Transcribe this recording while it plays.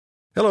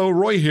Hello,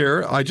 Roy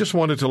here. I just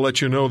wanted to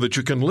let you know that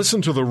you can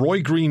listen to The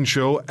Roy Green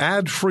Show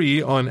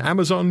ad-free on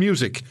Amazon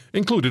Music,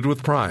 included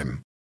with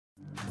Prime.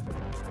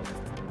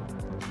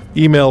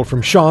 Email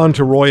from Sean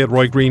to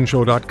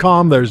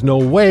roy@roygreenshow.com. There's no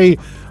way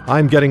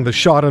I'm getting the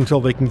shot until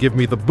they can give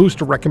me the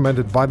booster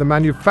recommended by the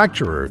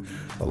manufacturer.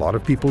 A lot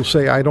of people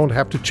say I don't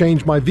have to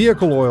change my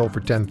vehicle oil for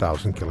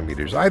 10,000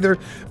 kilometers either,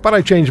 but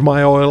I change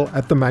my oil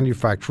at the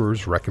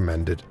manufacturer's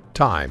recommended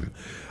time.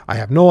 I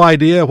have no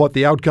idea what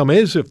the outcome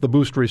is if the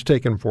booster is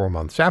taken 4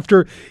 months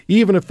after,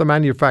 even if the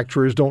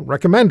manufacturers don't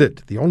recommend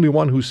it. The only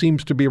one who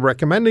seems to be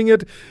recommending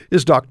it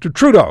is Dr.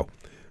 Trudeau.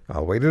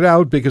 I'll wait it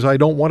out because I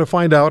don't want to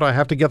find out I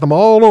have to get them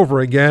all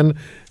over again,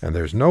 and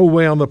there's no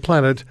way on the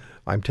planet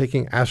I'm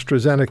taking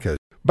AstraZeneca.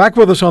 Back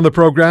with us on the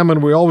program,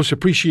 and we always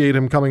appreciate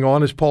him coming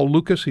on, is Paul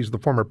Lucas. He's the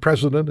former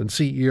president and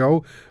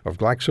CEO of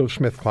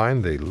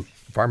GlaxoSmithKline, the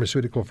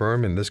pharmaceutical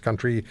firm in this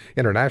country,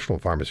 international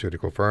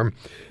pharmaceutical firm.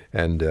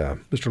 And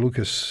Mr.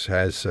 Lucas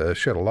has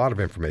shared a lot of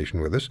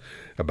information with us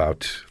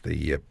about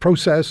the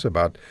process,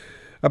 about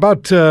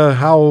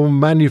how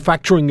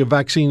manufacturing of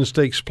vaccines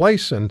takes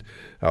place, and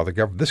how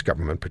this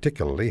government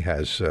particularly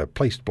has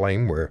placed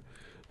blame where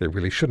they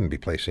really shouldn't be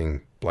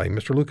placing blame.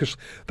 Mr. Lucas,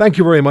 thank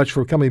you very much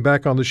for coming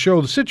back on the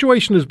show. The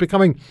situation is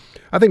becoming,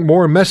 I think,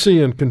 more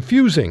messy and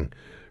confusing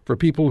for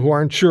people who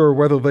aren't sure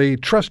whether they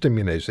trust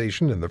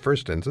immunization in the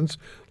first instance,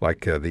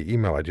 like the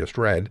email I just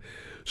read.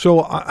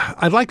 So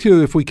I'd like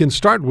to, if we can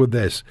start with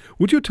this,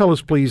 would you tell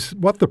us, please,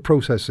 what the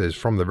process is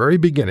from the very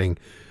beginning?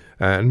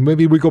 And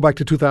maybe we go back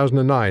to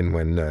 2009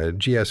 when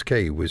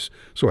GSK was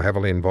so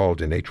heavily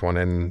involved in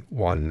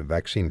H1N1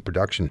 vaccine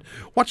production.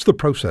 What's the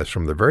process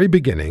from the very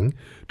beginning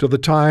to the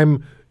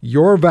time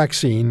your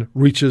vaccine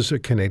reaches a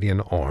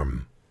Canadian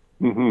arm?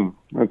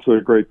 Mm-hmm. That's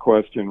a great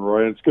question,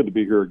 Roy. It's good to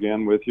be here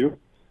again with you.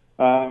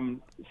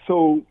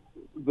 So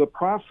the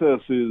process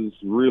is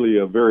really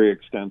a very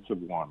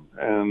extensive one,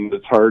 and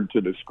it's hard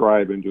to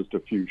describe in just a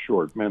few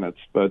short minutes.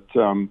 But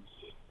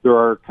there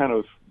are kind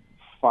of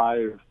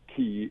 5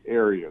 key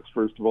areas.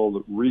 First of all,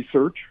 the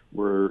research,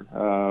 where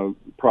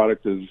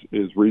product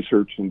is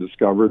researched and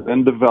discovered,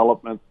 then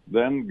development,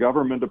 then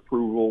government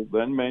approval,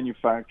 then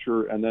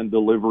manufacture, and then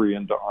delivery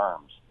into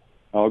arms.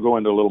 I'll go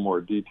into a little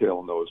more detail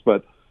on those.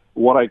 But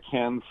what I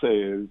can say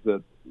is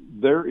that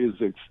there is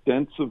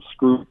extensive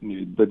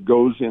scrutiny that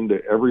goes into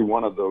every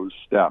one of those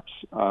steps.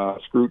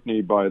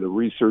 Scrutiny by the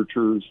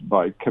researchers,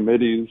 by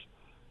committees,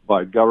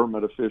 by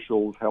government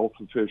officials, health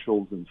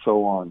officials, and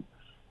so on.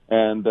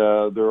 And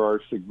there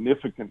are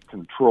significant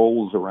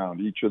controls around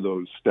each of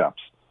those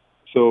steps.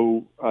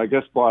 So I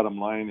guess bottom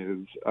line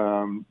is,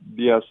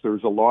 yes,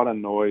 there's a lot of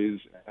noise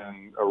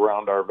and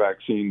around our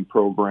vaccine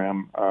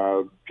program.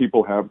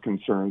 People have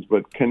concerns,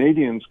 but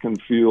Canadians can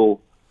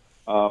feel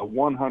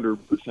 100%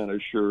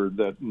 assured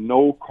that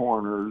no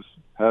corners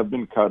have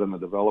been cut in the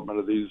development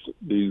of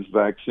these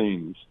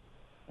vaccines.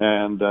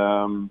 And,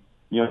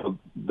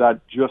 that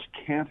just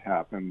can't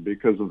happen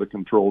because of the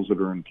controls that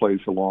are in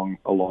place along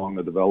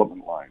the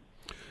development line.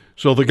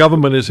 So the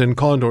government is in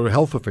contact,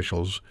 health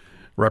officials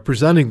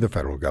representing the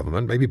federal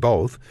government, maybe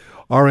both,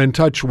 were in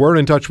touch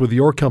with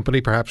your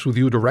company, perhaps with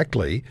you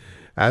directly,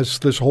 as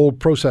this whole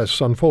process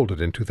unfolded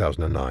in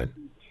 2009.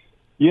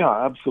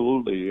 Yeah,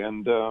 absolutely.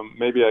 And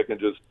maybe I can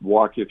just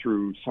walk you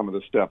through some of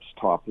the steps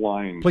top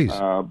line. Please.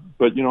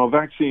 But, a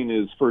vaccine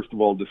is, first of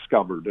all,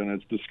 discovered, and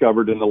it's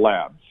discovered in the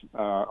labs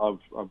of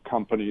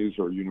companies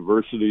or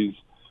universities.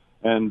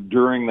 And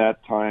during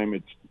that time,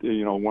 it's,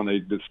 when they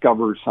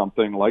discover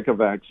something like a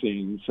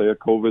vaccine, say a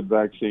COVID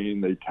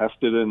vaccine, they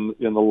test it in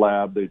the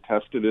lab, they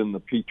test it in the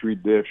Petri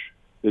dish,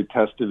 they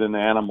test it in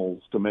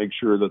animals to make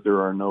sure that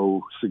there are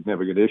no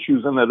significant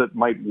issues and that it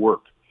might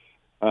work.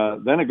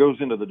 Then it goes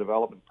into the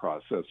development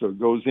process. So it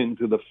goes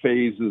into the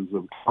phases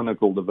of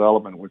clinical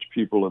development, which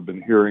people have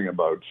been hearing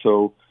about.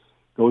 So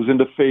it goes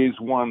into phase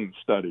 1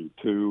 study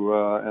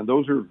and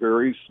those are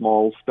very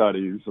small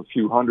studies, a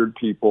few hundred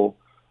people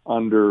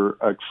under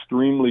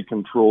extremely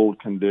controlled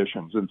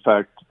conditions. In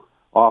fact,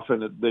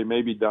 often they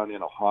may be done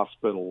in a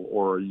hospital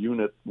or a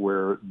unit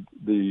where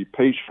the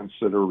patients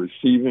that are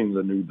receiving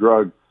the new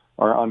drug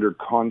are under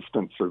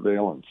constant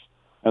surveillance.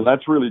 And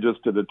that's really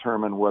just to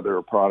determine whether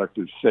a product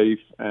is safe,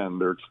 and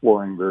they're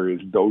exploring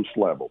various dose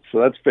levels. So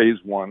that's phase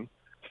 1.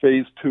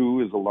 Phase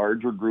 2 is a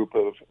larger group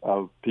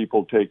of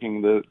people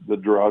taking the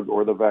drug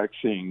or the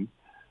vaccine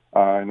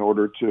in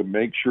order to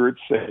make sure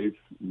it's safe,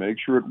 make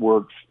sure it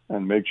works,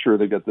 and make sure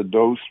they get the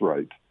dose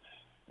right.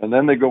 And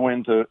then they go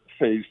into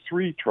phase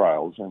 3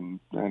 trials, and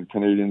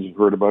Canadians have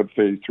heard about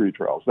phase 3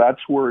 trials.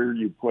 That's where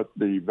you put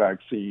the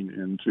vaccine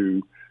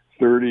into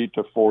 30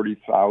 to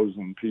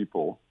 40,000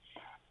 people,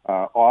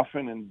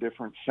 often in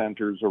different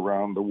centers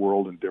around the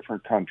world in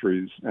different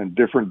countries and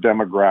different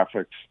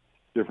demographics,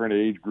 different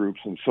age groups,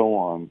 and so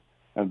on.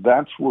 And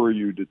that's where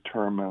you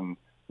determine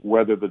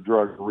whether the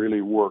drug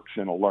really works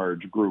in a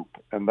large group.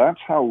 And that's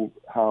how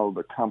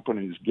the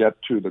companies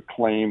get to the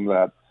claim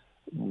that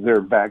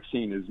their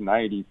vaccine is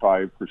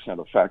 95%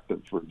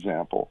 effective, for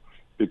example,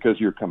 because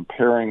you're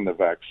comparing the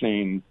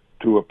vaccine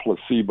to a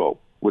placebo,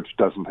 which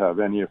doesn't have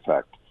any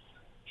effect.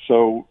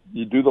 So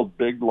you do the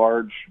big,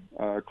 large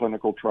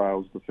clinical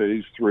trials, the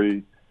phase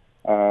 3.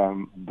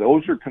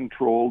 Those are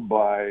controlled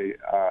by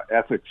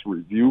ethics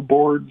review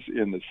boards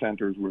in the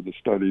centers where the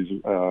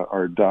studies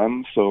are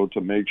done, so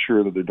to make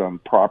sure that they're done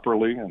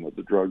properly and that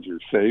the drugs are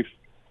safe.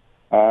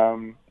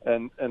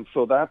 And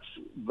so that's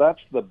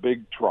the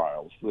big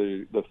trials,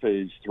 the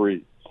phase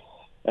 3.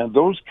 And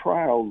those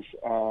trials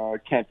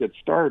can't get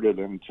started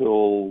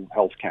until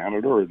Health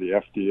Canada or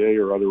the FDA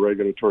or other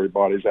regulatory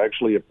bodies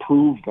actually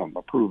approve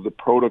the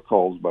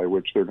protocols by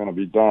which they're going to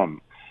be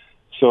done.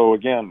 So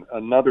again,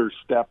 another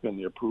step in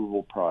the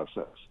approval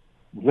process.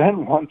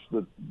 Then once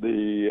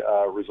the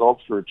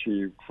results are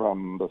achieved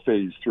from the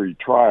phase 3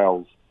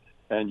 trials,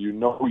 and you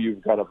know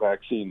you've got a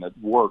vaccine that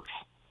works,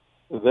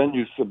 then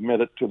you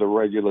submit it to the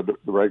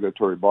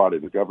regulatory body,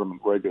 the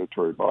government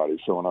regulatory body.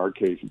 So in our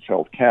case, it's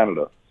Health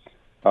Canada.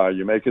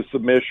 You make a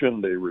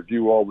submission, they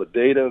review all the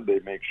data, they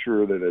make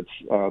sure that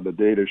the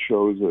data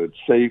shows that it's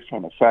safe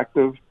and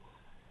effective,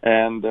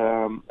 and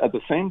at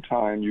the same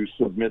time you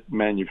submit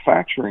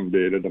manufacturing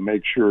data to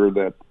make sure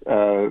that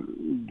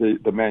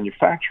the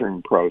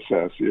manufacturing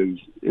process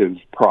is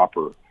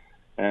proper,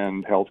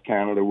 and Health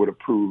Canada would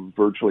approve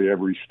virtually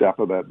every step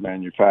of that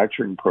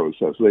manufacturing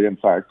process. They in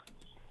fact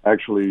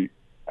actually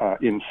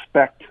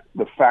inspect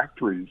the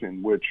factories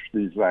in which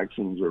these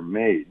vaccines are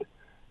made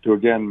to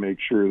again make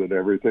sure that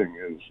everything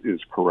is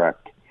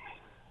correct.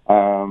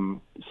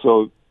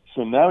 So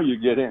now you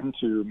get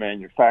into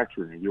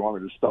manufacturing. If you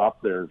want me to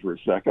stop there for a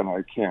second,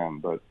 I can.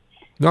 But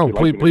no,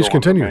 please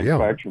continue.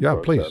 Yeah,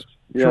 please.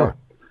 Yeah.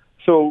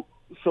 Sure.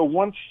 So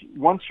once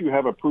you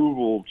have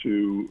approval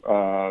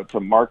to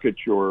market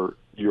your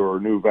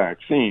new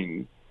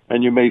vaccine,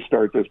 and you may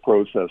start this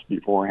process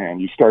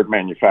beforehand, you start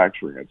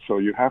manufacturing it. So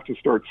you have to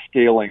start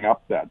scaling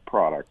up that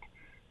product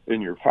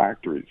in your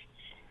factories.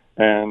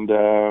 And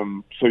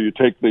so you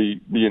take the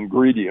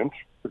ingredient,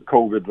 the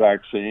COVID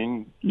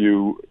vaccine,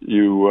 in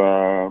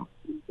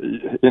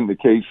the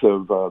case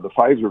of the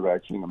Pfizer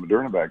vaccine, the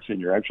Moderna vaccine,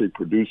 you're actually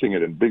producing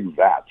it in big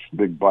vats,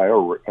 big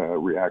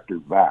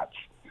bioreactor vats.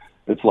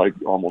 It's like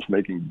almost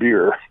making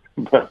beer.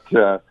 But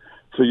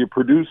so you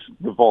produce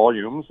the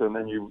volumes, and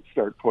then you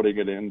start putting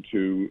it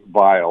into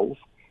vials,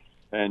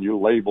 and you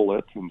label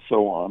it and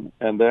so on.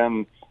 And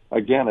then,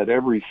 again, at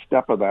every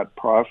step of that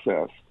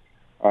process,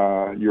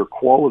 your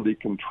quality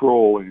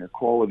control and your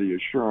quality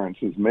assurance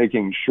is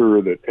making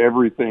sure that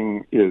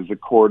everything is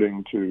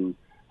according to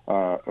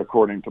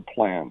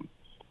plan.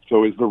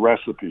 So is the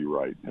recipe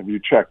right? Have you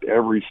checked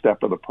every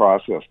step of the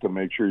process to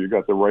make sure you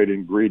got the right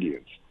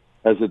ingredients?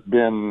 Has it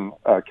been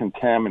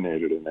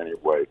contaminated in any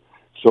way?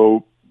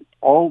 So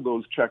all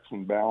those checks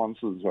and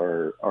balances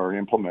are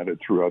implemented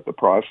throughout the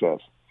process,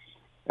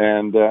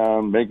 and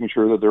making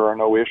sure that there are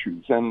no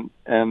issues. And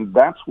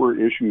that's where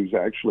issues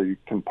actually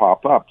can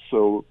pop up.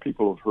 So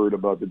people have heard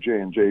about the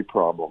J&J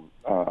problem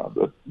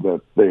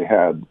that they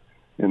had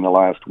in the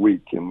last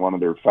week in one of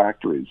their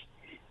factories,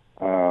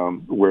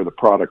 where the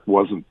product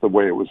wasn't the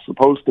way it was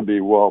supposed to be.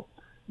 Well,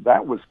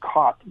 that was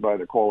caught by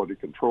the quality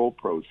control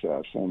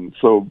process. And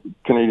so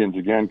Canadians,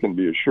 again, can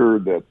be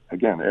assured that,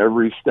 again,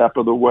 every step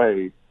of the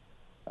way,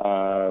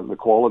 the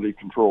quality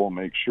control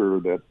makes sure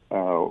that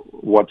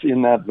what's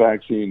in that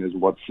vaccine is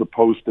what's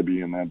supposed to be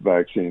in that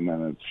vaccine,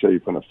 and it's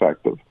safe and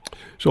effective.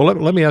 So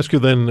let me ask you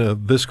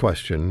then this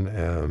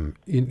question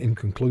in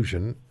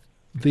conclusion.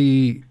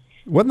 When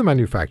the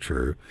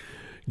manufacturer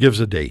gives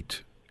a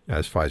date,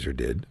 as Pfizer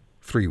did,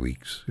 3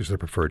 weeks is the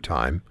preferred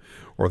time,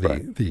 or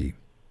the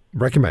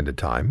recommended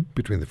time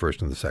between the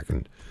first and the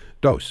second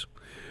dose.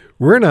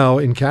 We're now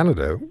in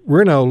Canada,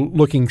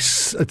 looking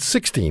at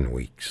 16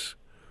 weeks.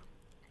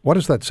 What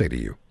does that say to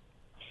you?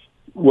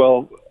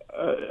 Well,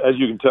 as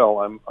you can tell,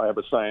 I have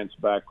a science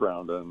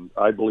background, and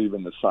I believe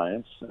in the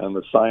science, and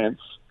the science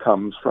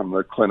comes from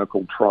the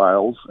clinical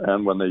trials.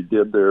 And when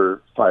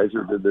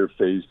Pfizer did their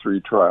phase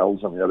 3 trials,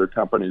 and the other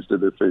companies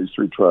did their phase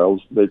 3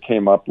 trials, they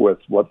came up with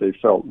what they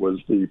felt was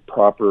the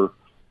proper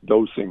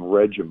dosing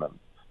regimen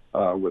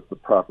with the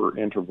proper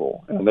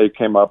interval. And they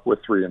came up with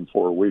 3 and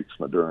 4 weeks,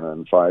 Moderna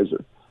and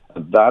Pfizer.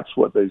 And that's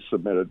what they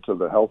submitted to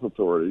the health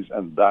authorities,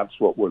 and that's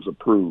what was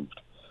approved.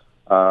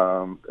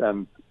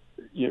 And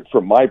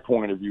from my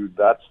point of view,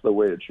 that's the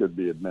way it should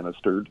be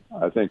administered.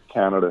 I think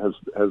Canada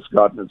has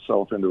gotten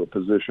itself into a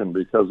position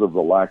because of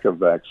the lack of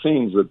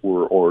vaccines that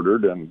were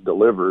ordered and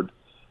delivered,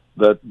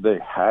 that they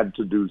had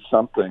to do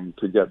something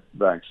to get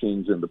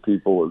vaccines into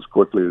people as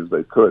quickly as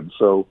they could.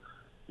 So,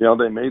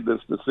 they made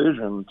this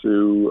decision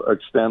to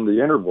extend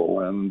the interval,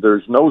 and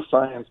there's no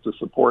science to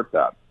support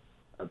that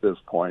at this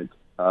point.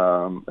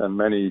 And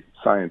many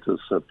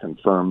scientists have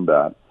confirmed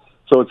that.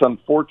 So it's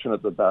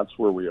unfortunate that that's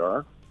where we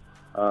are,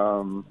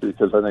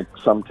 because I think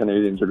some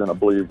Canadians are going to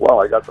believe, well,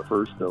 I got the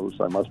first dose,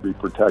 I must be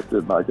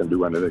protected, and I can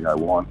do anything I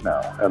want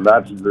now. And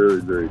that's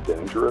very, very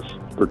dangerous,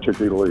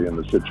 particularly in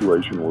the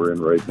situation we're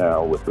in right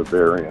now with the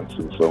variants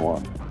and so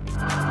on.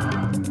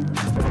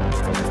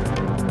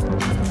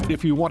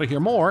 If you want to hear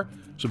more,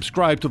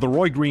 subscribe to The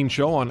Roy Green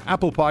Show on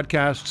Apple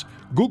Podcasts,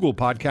 Google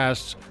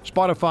Podcasts,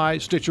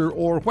 Spotify, Stitcher,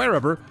 or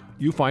wherever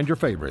you find your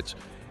favorites.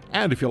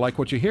 And if you like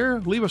what you hear,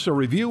 leave us a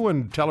review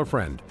and tell a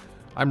friend.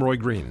 I'm Roy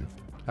Green.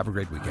 Have a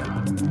great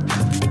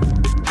weekend.